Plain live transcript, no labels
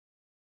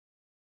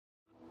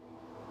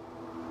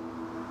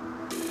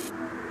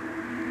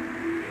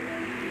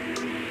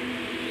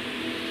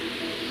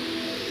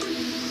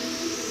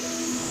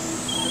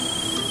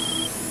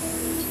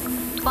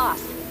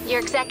your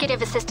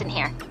executive assistant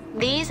here.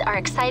 These are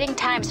exciting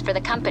times for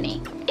the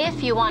company,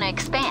 if you want to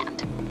expand.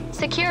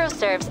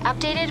 SecuroServe's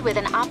updated with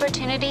an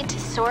opportunity to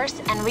source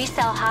and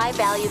resell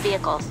high-value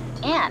vehicles,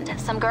 and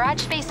some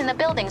garage space in the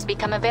buildings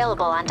become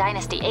available on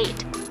Dynasty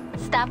 8.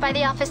 Stop by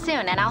the office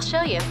soon and I'll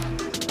show you.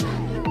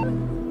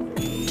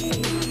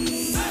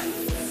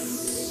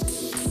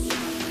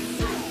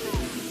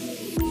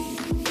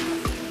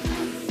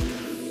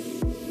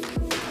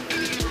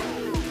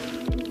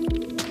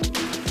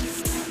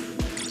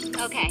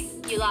 Okay,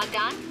 you logged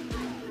on?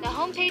 The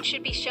homepage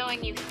should be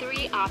showing you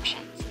 3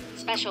 options: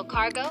 special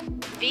cargo,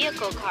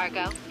 vehicle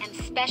cargo, and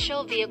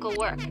special vehicle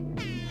work.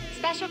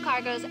 Special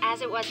cargo's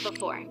as it was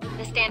before,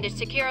 the standard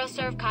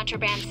SecuroServe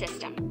contraband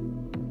system.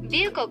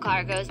 Vehicle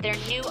cargo's their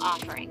new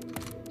offering.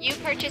 You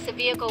purchase a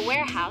vehicle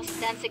warehouse,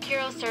 then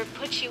SecuroServe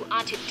puts you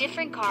onto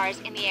different cars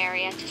in the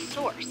area to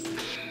source.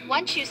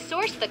 Once you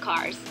source the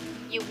cars,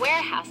 you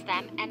warehouse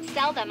them and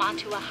sell them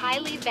onto a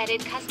highly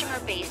vetted customer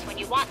base when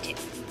you want to.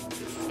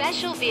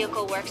 Special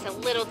vehicle work's a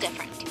little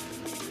different.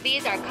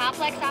 These are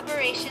complex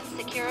operations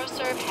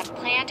SecuroServe have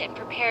planned and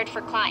prepared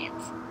for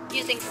clients,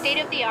 using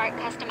state-of-the-art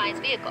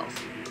customized vehicles.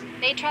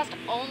 They trust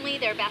only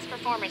their best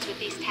performers with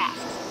these tasks,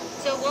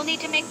 so we'll need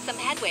to make some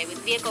headway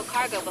with vehicle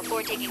cargo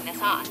before taking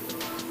this on.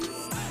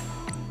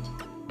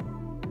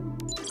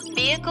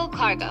 Vehicle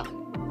cargo.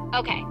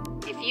 Okay,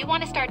 if you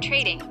want to start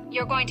trading,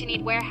 you're going to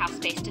need warehouse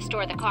space to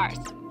store the cars.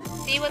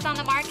 See what's on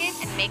the market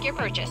and make your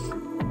purchase.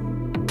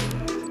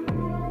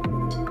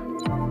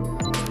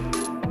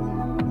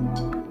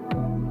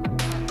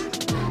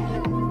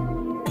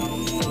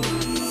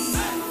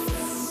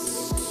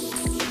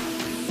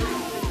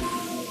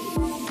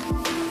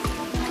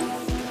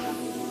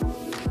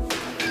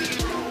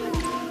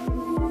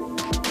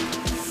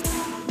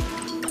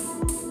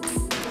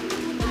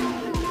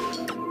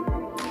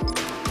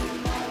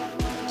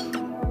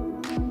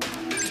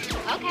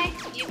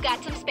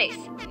 Got some space.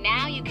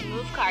 Now you can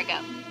move cargo.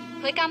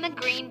 Click on the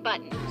green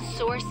button,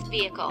 Source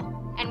Vehicle,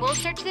 and we'll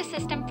search the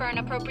system for an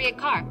appropriate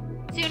car.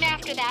 Soon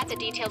after that, the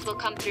details will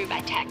come through by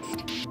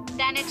text.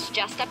 Then it's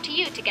just up to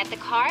you to get the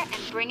car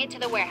and bring it to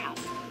the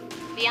warehouse.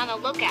 Be on the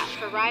lookout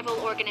for rival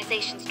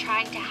organizations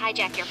trying to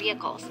hijack your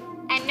vehicles.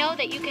 And know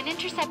that you can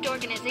intercept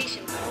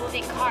organizations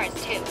moving cars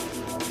too.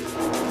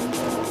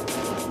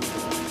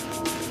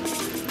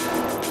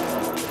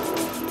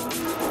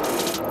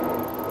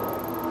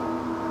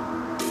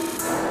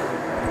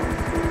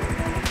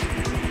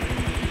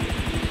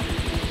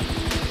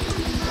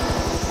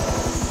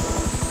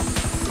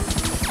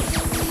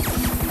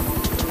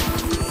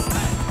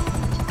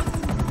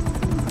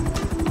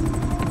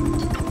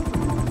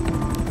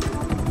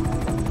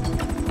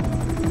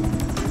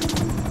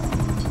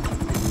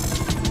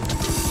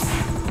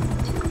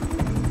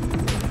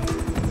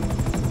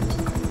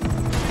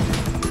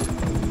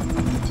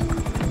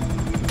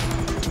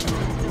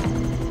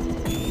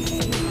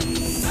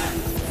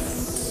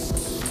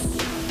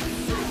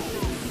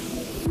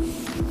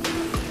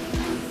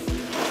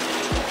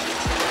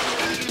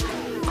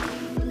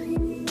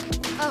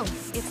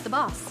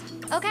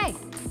 Okay,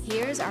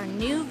 here's our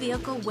new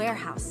vehicle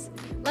warehouse.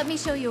 Let me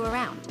show you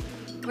around.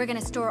 We're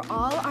gonna store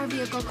all our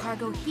vehicle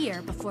cargo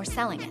here before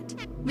selling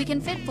it. We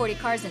can fit 40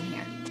 cars in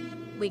here.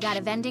 We got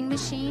a vending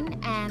machine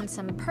and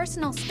some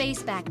personal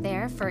space back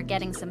there for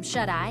getting some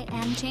shut-eye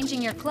and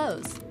changing your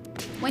clothes.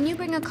 When you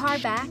bring a car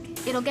back,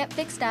 it'll get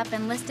fixed up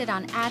and listed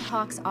on Ad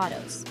Hoc's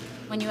Autos.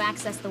 When you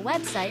access the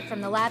website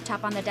from the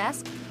laptop on the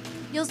desk,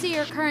 you'll see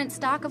your current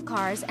stock of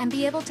cars and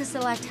be able to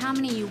select how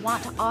many you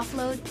want to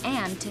offload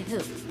and to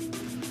who.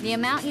 The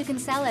amount you can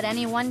sell at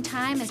any one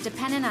time is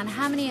dependent on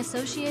how many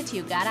associates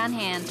you got on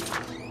hand.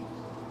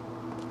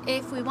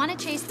 If we want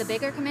to chase the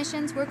bigger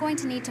commissions, we're going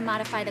to need to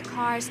modify the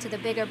cars to the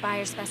bigger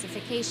buyer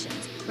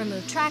specifications,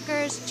 remove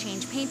trackers,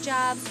 change paint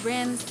jobs,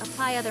 rims,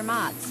 apply other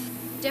mods.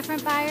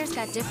 Different buyers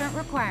got different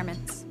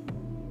requirements.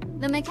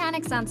 The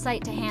mechanic's on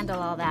site to handle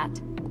all that.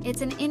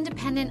 It's an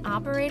independent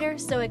operator,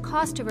 so it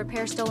costs to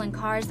repair stolen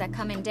cars that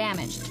come in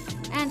damaged,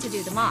 and to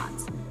do the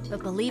mods.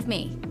 But believe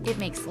me, it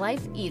makes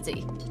life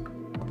easy.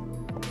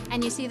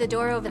 And you see the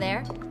door over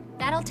there?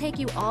 That'll take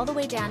you all the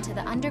way down to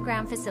the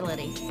underground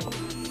facility.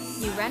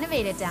 You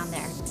renovated down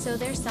there, so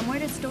there's somewhere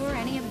to store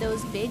any of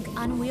those big,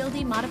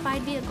 unwieldy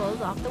modified vehicles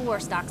off the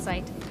Warstock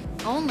site.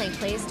 Only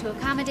place to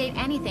accommodate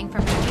anything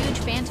from a huge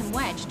Phantom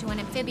Wedge to an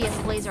amphibious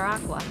Blazer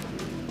Aqua.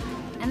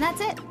 And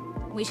that's it.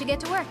 We should get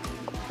to work.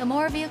 The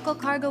more vehicle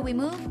cargo we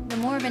move, the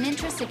more of an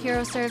interest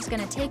SecuroServe's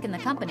gonna take in the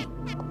company.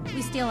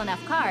 We steal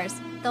enough cars,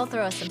 they'll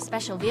throw us some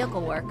special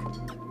vehicle work.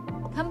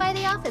 Come by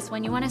the office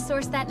when you want to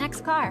source that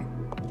next car.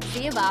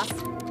 See you, boss.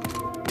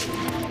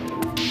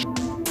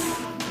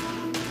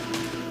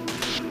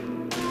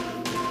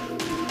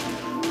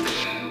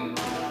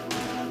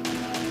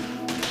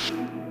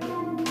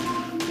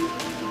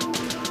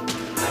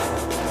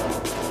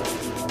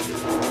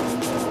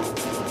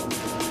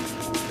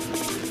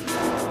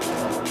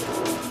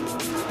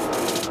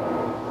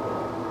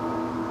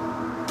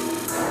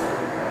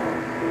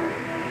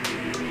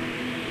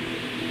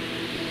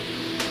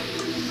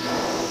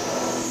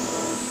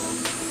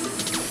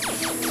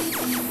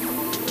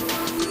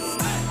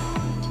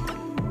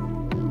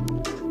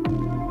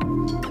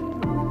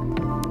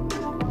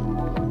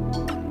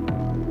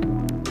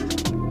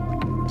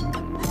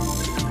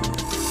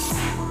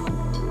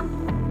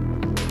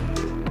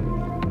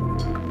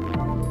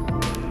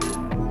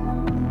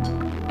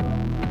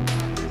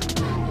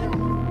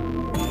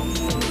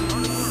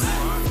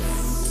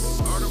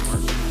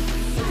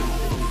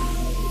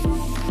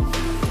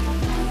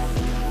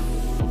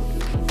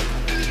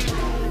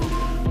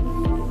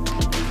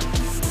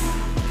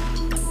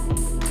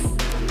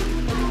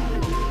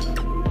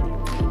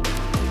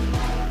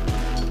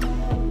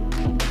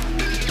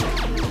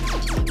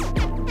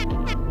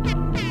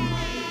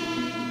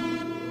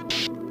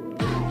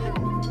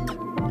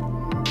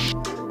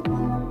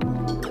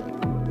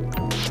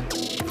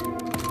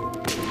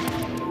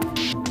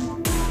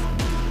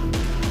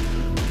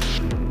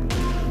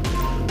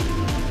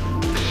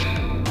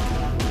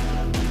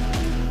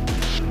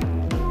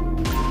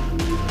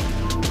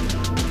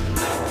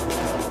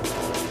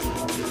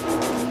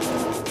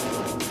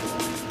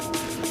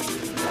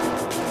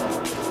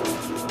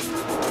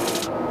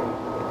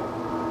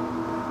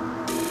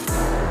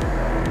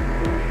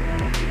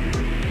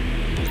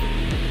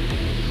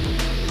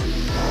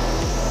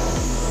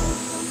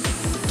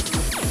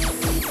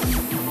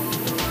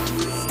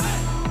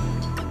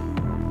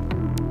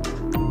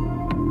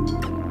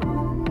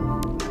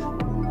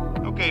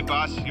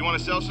 boss, you want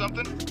to sell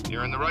something?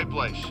 You're in the right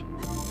place.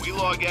 We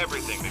log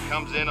everything that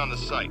comes in on the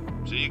site,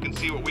 so you can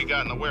see what we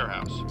got in the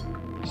warehouse.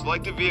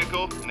 Select a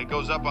vehicle, and it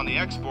goes up on the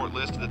export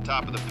list at the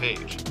top of the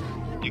page.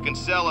 You can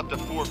sell up to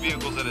 4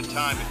 vehicles at a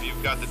time if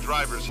you've got the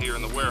drivers here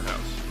in the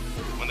warehouse.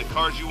 When the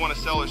cars you want to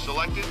sell are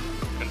selected,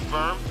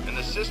 confirm, and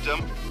the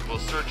system will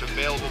search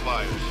available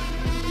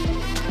buyers.